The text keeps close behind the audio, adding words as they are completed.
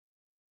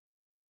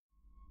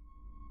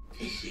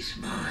This is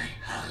my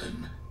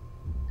home.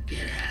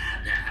 Get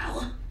out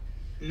now.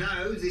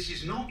 No, this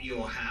is not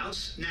your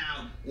house.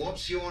 Now,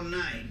 what's your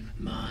name?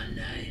 My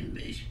name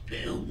is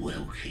Bill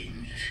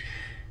Wilkins,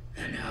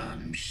 and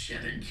I'm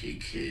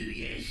 72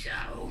 years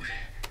old.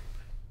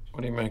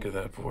 What do you make of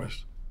that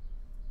voice?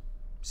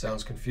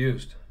 Sounds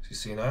confused. Is he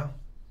senile?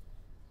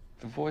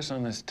 The voice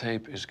on this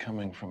tape is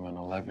coming from an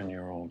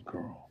 11-year-old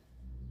girl.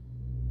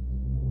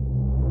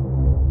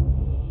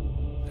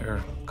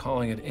 They're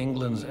calling it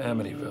England's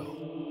Amityville.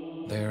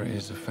 There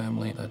is a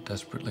family that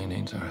desperately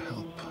needs our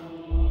help.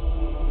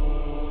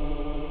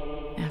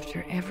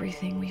 After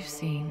everything we've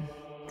seen,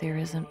 there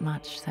isn't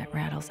much that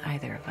rattles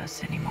either of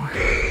us anymore.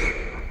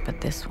 But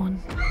this one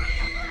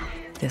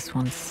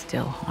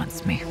still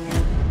haunts me.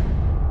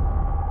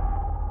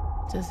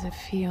 Does it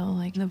feel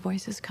like the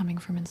voice is coming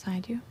from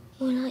inside you?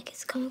 More like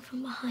it's coming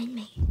from behind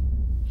me.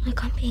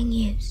 Like I'm being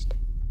used.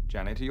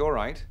 Janet, are you all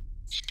right?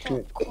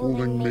 Stop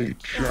calling me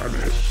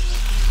Janet.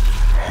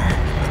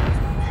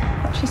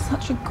 She's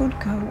such a good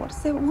girl. What's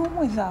there wrong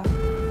with her?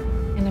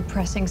 An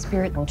oppressing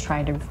spirit will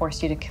try to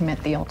force you to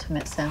commit the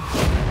ultimate sin.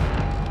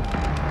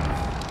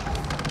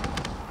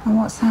 And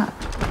what's that?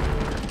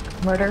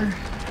 Murder,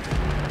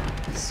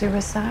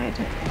 suicide,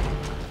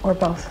 or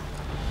both.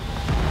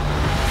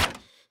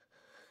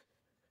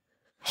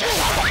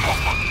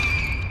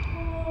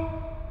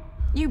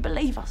 You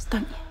believe us,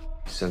 don't you?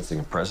 Sensing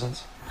a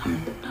presence?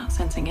 I'm not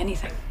sensing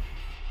anything.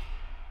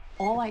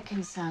 All I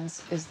can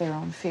sense is their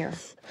own fear.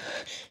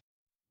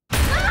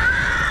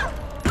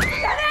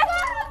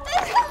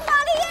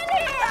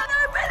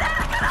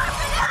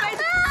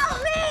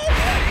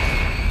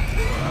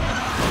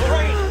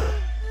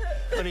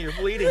 Honey, you're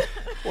bleeding.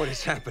 What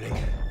is happening?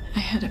 I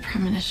had a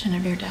premonition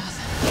of your death.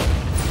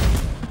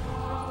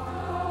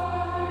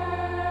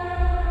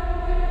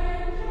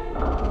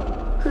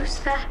 Who's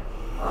that?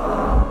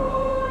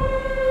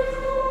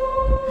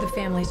 The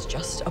family's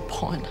just a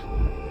pawn.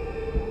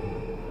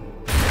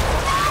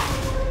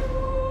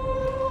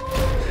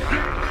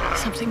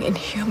 Something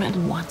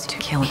inhuman wants to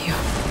kill you.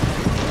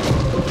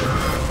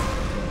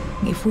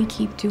 If we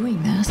keep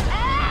doing this,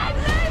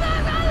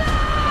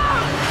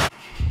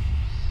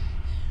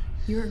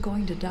 you're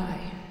going to die.